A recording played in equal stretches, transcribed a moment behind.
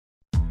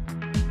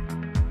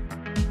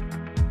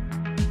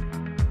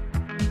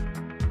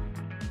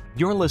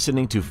You're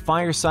listening to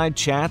Fireside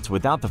Chats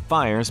Without the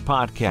Fires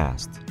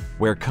podcast,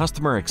 where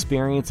customer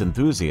experience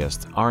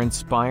enthusiasts are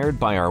inspired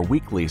by our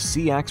weekly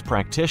CX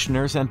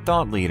practitioners and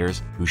thought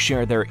leaders who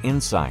share their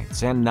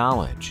insights and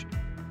knowledge.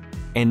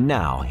 And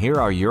now, here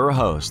are your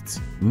hosts,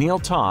 Neil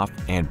Toff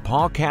and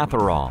Paul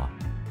Catherall.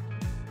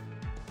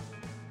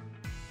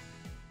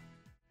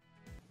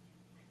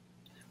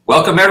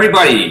 Welcome,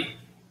 everybody.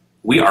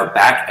 We are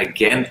back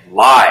again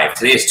live.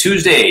 Today is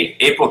Tuesday,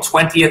 April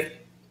 20th,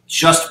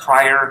 just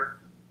prior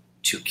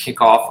to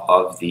kickoff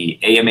of the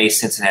AMA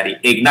Cincinnati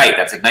Ignite.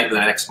 That's Ignite with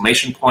an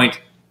exclamation point,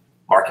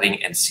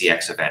 marketing and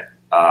CX event.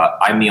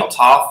 I'm Neil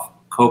Toff,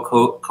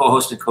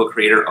 co-host and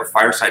co-creator of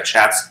Fireside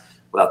Chats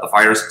Without the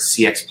Fires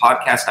CX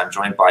podcast. I'm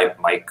joined by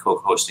my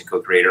co-host and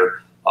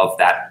co-creator of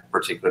that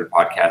particular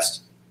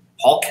podcast,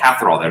 Paul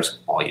Catherall. There's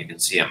Paul, you can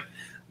see him.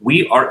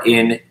 We are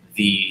in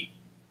the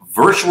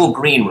virtual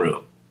green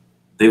room,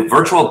 the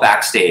virtual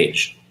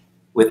backstage,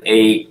 with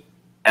an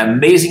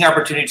amazing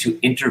opportunity to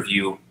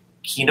interview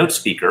keynote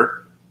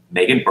speaker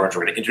Megan Burns.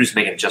 We're going to introduce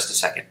Megan in just a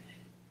second.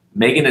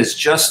 Megan is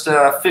just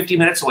 50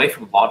 minutes away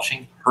from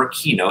launching her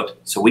keynote,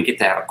 so we get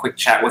to have a quick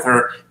chat with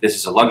her. This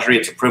is a luxury.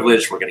 It's a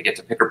privilege. We're going to get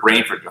to pick her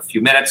brain for a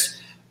few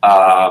minutes.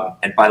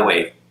 And by the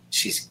way,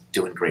 she's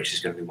doing great.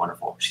 She's going to be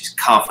wonderful. She's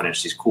confident.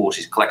 She's cool.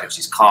 She's collected.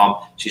 She's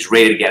calm. She's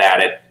ready to get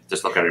at it.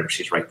 Just look at her.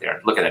 She's right there.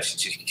 Look at that.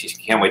 She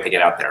can't wait to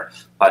get out there.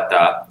 But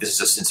this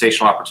is a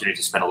sensational opportunity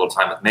to spend a little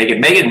time with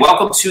Megan. Megan,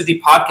 welcome to the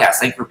podcast.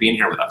 Thank you for being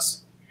here with us.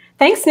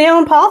 Thanks, Neil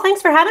and Paul. Thanks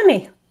for having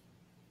me.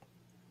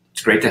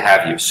 It's great to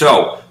have you.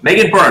 So,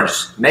 Megan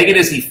Burns. Megan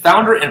is the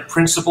founder and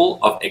principal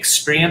of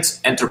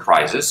Experience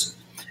Enterprises,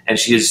 and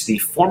she is the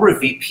former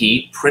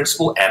VP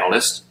principal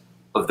analyst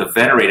of the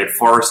venerated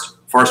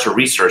Forrester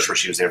Research, where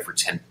she was there for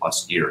 10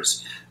 plus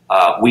years.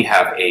 We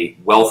have a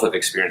wealth of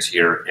experience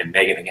here, and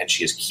Megan, again,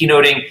 she is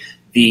keynoting.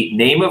 The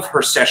name of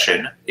her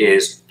session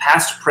is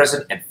Past,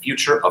 Present, and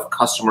Future of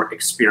Customer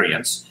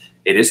Experience.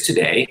 It is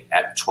today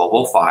at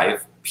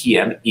 12:05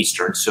 p.m.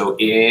 Eastern. So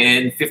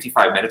in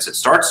 55 minutes it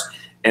starts,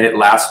 and it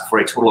lasts for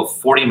a total of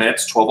 40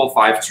 minutes,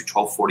 12:05 to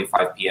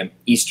 12:45 p.m.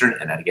 Eastern.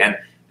 And then again,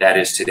 that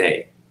is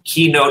today.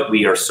 Keynote,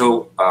 we are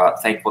so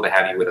thankful to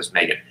have you with us,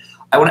 Megan.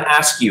 I want to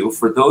ask you,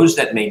 for those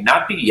that may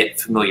not be yet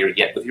familiar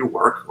yet with your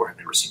work, or have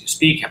never seen you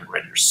speak, haven't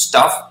read your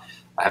stuff,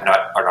 are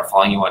not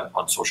following you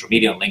on social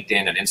media, on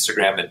LinkedIn and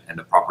Instagram and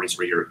the properties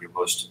where you're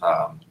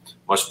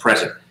most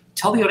present.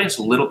 Tell the audience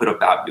a little bit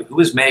about you. Who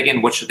is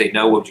Megan? What should they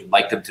know? What would you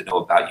like them to know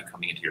about you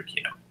coming into your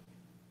keynote?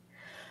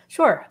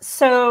 Sure.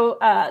 So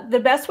the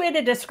best way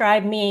to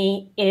describe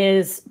me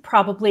is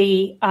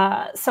probably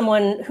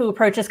someone who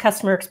approaches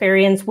customer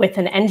experience with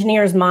an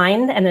engineer's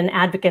mind and an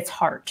advocate's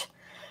heart.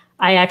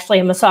 I actually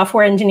am a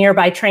software engineer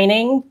by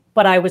training,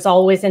 but I was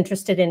always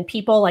interested in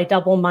people. I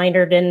double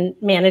minored in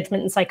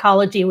management and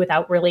psychology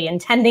without really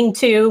intending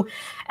to.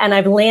 And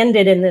I've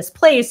landed in this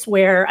place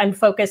where I'm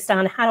focused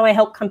on how do I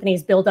help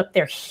companies build up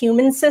their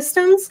human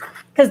systems?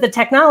 Because the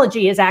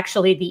technology is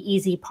actually the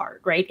easy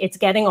part, right? It's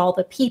getting all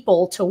the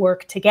people to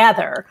work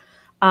together.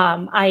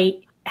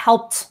 I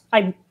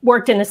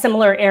worked in a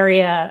similar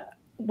area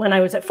when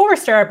I was at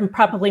Forrester. I'm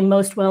probably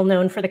most well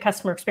known for the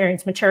customer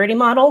experience maturity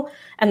model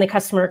and the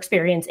customer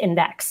experience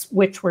index,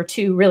 which were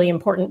two really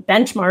important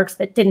benchmarks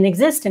that didn't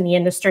exist in the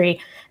industry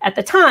at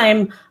the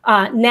time.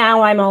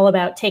 Now I'm all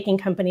about taking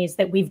companies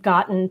that we've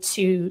gotten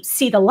to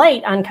see the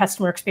light on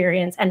customer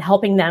experience and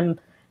helping them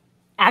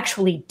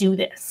actually do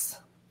this,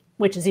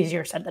 which is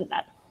easier said than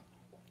done.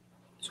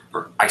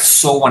 Super. I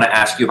so want to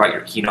ask you about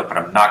your keynote, but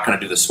I'm not going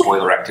to do the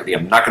spoiler activity.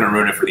 I'm not going to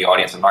ruin it for the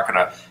audience. I'm not going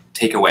to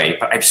take away,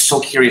 but I'm so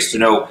curious to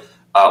know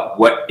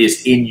what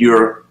is in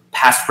your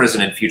past,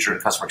 present, and future in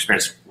customer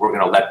experience. We're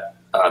going to let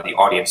the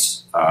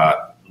audience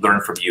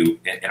learn from you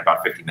in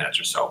about 50 minutes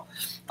or so.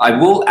 I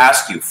will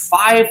ask you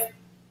four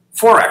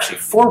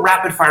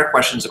rapid fire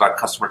questions about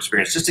customer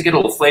experience, just to get a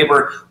little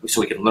flavor, so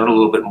we can learn a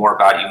little bit more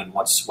about you and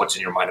what's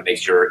in your mind to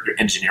make your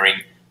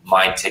engineering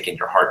mind tick and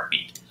your heart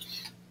beat.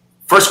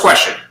 First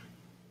question: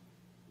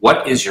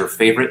 what is your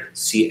favorite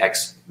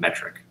CX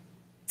metric?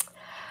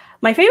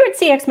 My favorite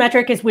CX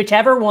metric is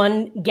whichever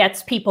one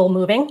gets people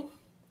moving.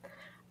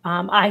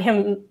 I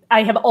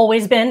have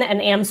always been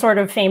and am sort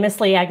of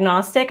famously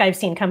agnostic. I've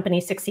seen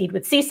companies succeed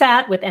with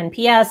CSAT, with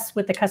NPS,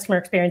 with the Customer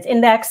Experience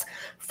Index.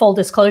 Full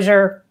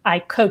disclosure, I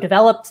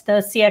co-developed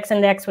the CX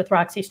Index with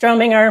Roxy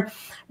Strominger,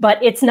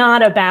 but it's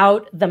not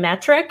about the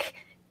metric.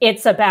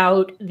 It's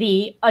about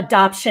the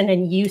adoption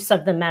and use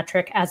of the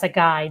metric as a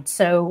guide.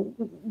 So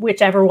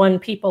whichever one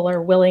people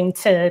are willing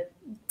to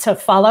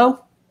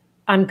follow,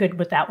 I'm good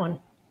with that one.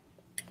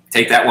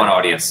 Take that one,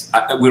 audience.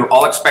 We were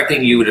all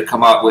expecting you to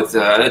come up with,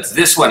 it's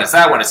this one, it's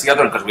that one, it's the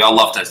other one, because we all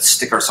love to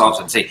stick ourselves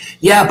and say,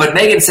 yeah, but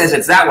Megan says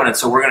it's that one, and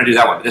so we're going to do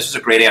that one. But this was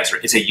a great answer.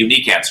 It's a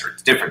unique answer.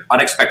 It's different,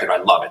 unexpected. I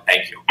love it.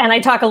 Thank you. And I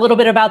talk a little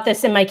bit about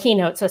this in my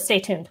keynote, so stay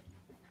tuned.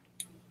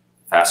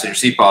 Fasten your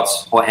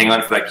seatbelts. Well, hang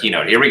on for that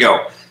keynote. Here we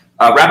go.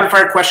 Rapid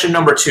fire question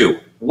number 2.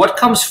 What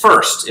comes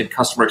first in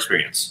customer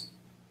experience?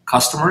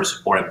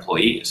 Customers or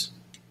employees?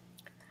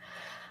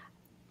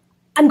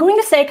 I'm going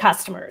to say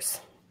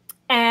customers.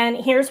 And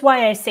here's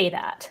why I say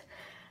that.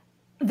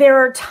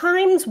 There are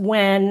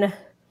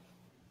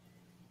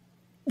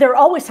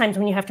always times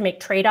when you have to make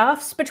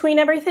trade-offs between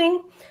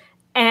everything.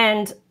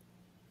 And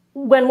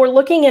when we're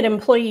looking at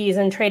employees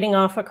and trading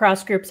off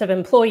across groups of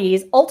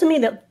employees, ultimately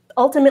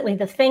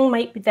the thing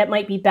that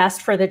might be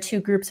best for the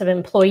two groups of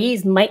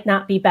employees might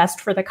not be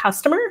best for the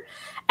customer.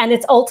 And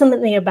it's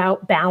ultimately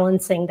about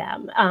balancing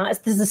them.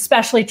 This is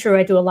especially true.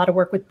 I do a lot of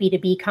work with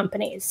B2B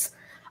companies.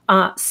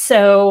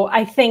 So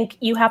I think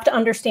you have to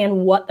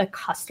understand what the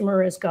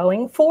customer is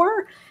going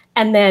for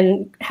and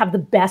then have the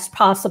best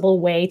possible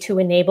way to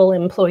enable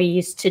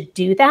employees to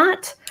do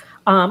that.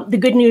 The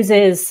good news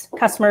is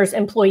customers,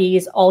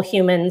 employees, all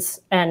humans,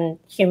 and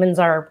humans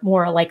are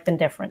more alike than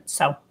different.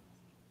 So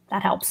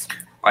that helps.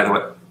 By the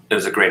way, it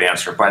was a great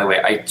answer. By the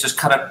way, I just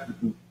kind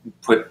of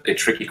put a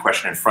tricky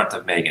question in front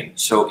of Megan.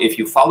 So if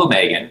you follow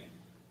Megan,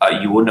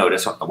 you will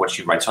notice what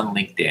she writes on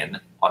LinkedIn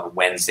on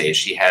Wednesdays.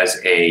 She has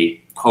a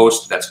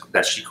post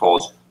that she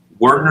calls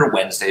Wordner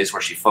Wednesdays,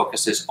 where she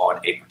focuses on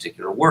a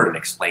particular word and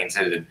explains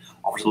it and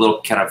offers a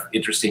little kind of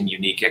interesting,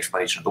 unique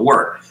explanation of the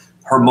word.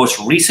 Her most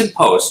recent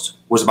post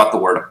was about the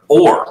word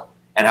or,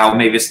 and how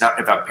maybe it's not,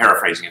 if I'm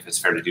paraphrasing, if it's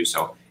fair to do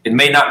so, it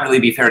may not really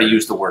be fair to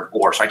use the word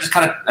or. So I just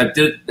kind of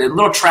did a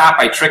little trap.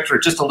 I tricked her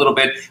just a little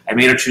bit. I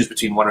made her choose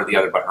between one or the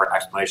other, but her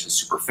explanation is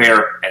super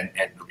fair, and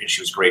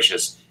she was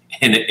gracious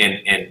in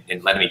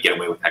letting me get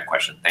away with that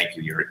question. Thank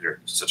you.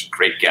 You're such a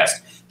great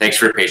guest. Thanks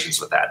for your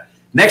patience with that.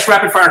 Next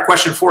rapid fire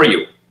question for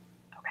you.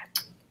 Okay.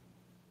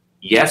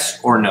 Yes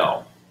or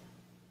no?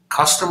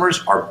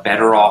 Customers are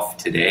better off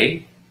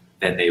today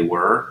than they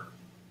were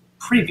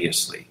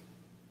previously.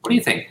 What do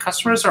you think?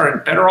 Customers are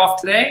better off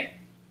today,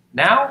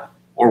 now,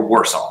 or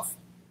worse off?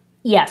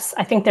 Yes,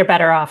 I think they're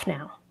better off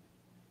now.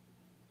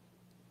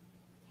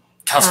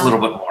 Tell us a little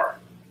bit more.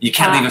 You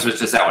can't leave us with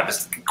just that one.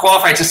 Just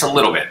qualify just a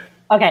little bit.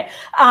 Okay.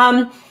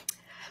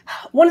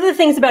 One of the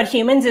things about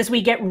humans is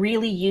we get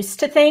really used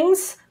to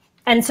things.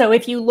 And so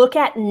if you look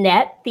at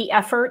net, the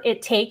effort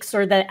it takes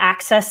or the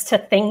access to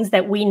things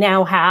that we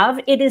now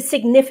have, it is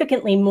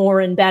significantly more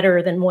and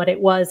better than what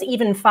it was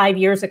even 5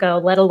 years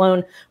ago, let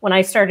alone when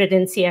I started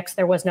in CX,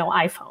 there was no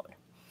iPhone,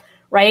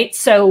 right?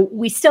 So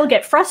we still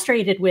get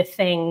frustrated with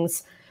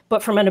things,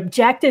 but from an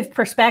objective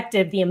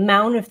perspective, the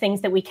amount of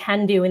things that we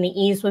can do and the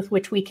ease with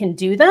which we can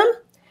do them,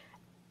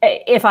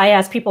 if I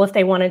asked people if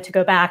they wanted to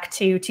go back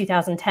to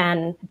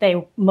 2010,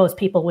 most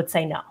people would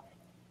say no.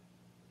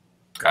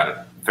 Got it.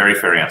 Very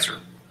fair answer.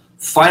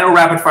 Final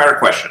rapid fire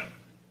question.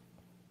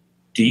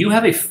 Do you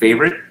have a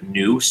favorite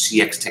new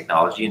CX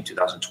technology in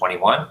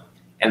 2021?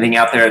 Anything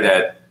out there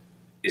that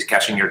is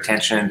catching your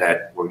attention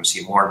that we're going to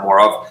see more and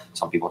more of?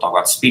 Some people talk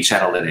about speech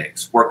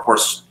analytics,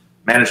 workforce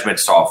management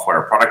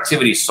software,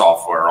 productivity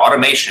software,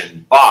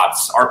 automation,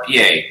 bots,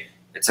 RPA,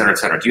 et cetera, et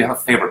cetera. Do you have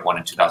a favorite one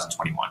in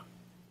 2021?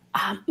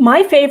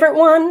 My favorite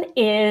one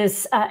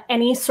is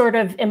any sort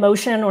of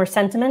emotion or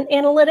sentiment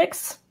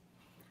analytics.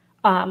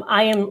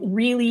 I am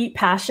really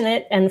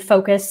passionate and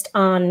focused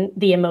on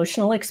the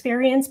emotional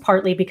experience,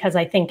 partly because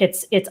I think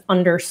it's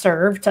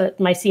underserved.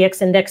 My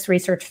CX Index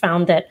research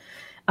found that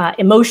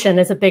emotion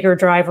is a bigger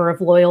driver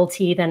of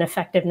loyalty than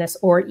effectiveness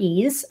or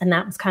ease, and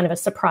that was kind of a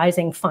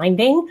surprising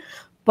finding,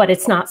 but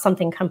it's not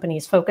something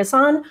companies focus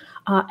on.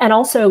 And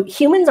also,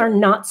 humans are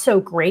not so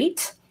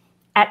great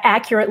at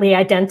accurately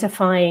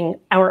identifying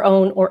our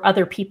own or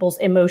other people's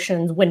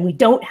emotions when we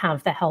don't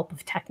have the help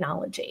of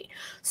technology.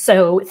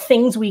 So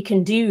things we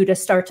can do to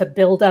start to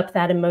build up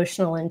that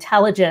emotional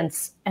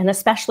intelligence, and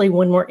especially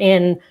when we're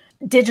in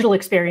digital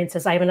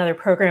experiences. I have another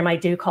program I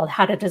do called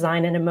How to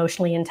Design an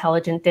Emotionally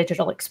Intelligent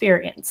Digital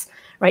Experience,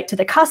 right? To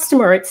the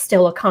customer, it's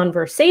still a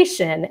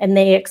conversation, and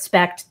they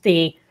expect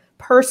the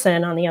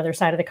person on the other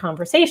side of the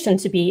conversation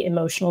to be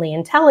emotionally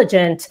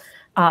intelligent.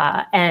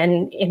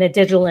 And in a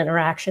digital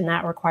interaction,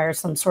 that requires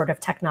some sort of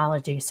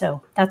technology.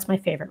 So that's my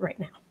favorite right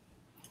now.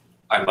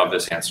 I love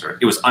this answer.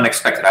 It was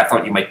unexpected. I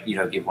thought you might,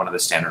 give one of the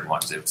standard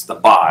ones. It's the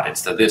bot.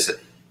 It's the this.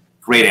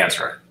 Great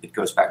answer. It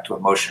goes back to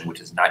emotion,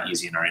 which is not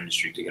easy in our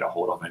industry to get a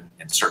hold of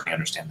and certainly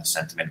understand the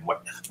sentiment and more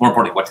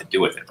importantly, what to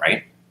do with it,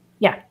 right?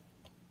 Yeah.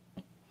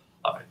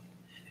 Love it.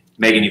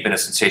 Megan, you've been a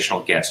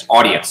sensational guest.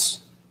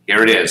 Audience,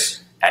 here it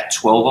is at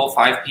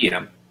 12:05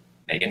 p.m.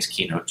 Megan's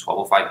keynote,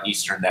 12:05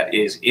 Eastern. That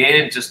is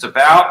in just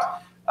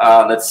about,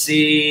 we're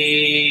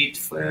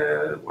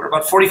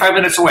about 45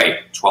 minutes away.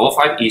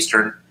 12:05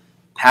 Eastern,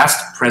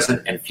 past,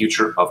 present, and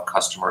future of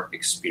customer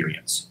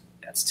experience.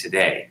 That's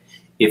today.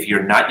 If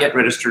you're not yet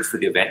registered for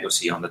the event, you'll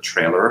see on the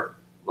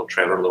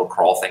little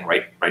crawl thing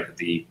right at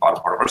the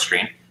bottom part of our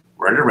screen.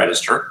 We're ready to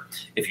register.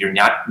 If you're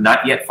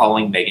not yet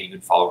following Megan, you can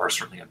follow her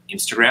certainly on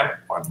Instagram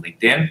or on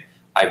LinkedIn.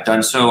 I've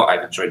done so.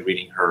 I've enjoyed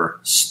reading her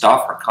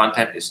stuff. Her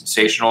content is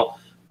sensational.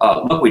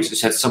 Look, we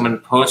just had someone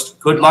post,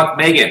 "Good luck,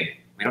 Megan."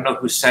 We don't know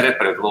who said it,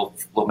 but a little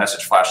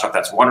message flashed up.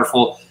 That's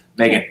wonderful.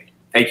 Megan,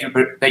 thank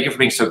you for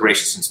being so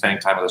gracious and spending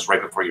time with us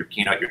right before your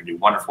keynote. You're going to do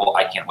wonderful.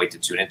 I can't wait to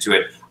tune into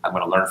it. I'm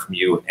going to learn from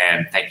you,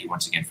 and thank you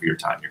once again for your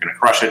time. You're going to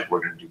crush it. We're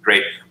going to do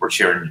great. We're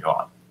cheering you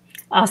on.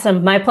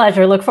 Awesome. My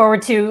pleasure. Look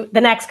forward to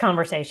the next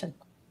conversation.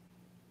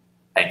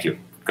 Thank you.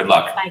 Good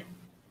luck. Bye.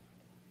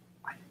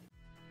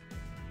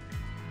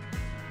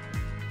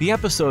 The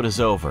episode is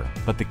over,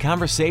 but the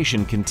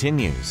conversation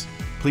continues.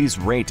 Please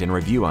rate and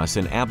review us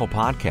in Apple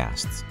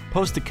Podcasts.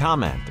 Post a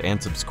comment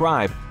and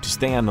subscribe to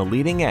stay on the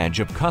leading edge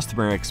of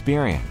customer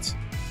experience.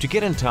 To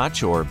get in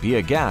touch or be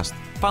a guest,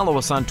 follow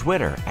us on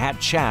Twitter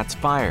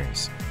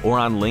 @ChatsFires or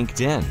on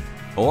LinkedIn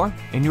or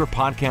in your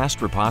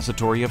podcast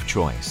repository of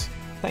choice.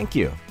 Thank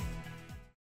you.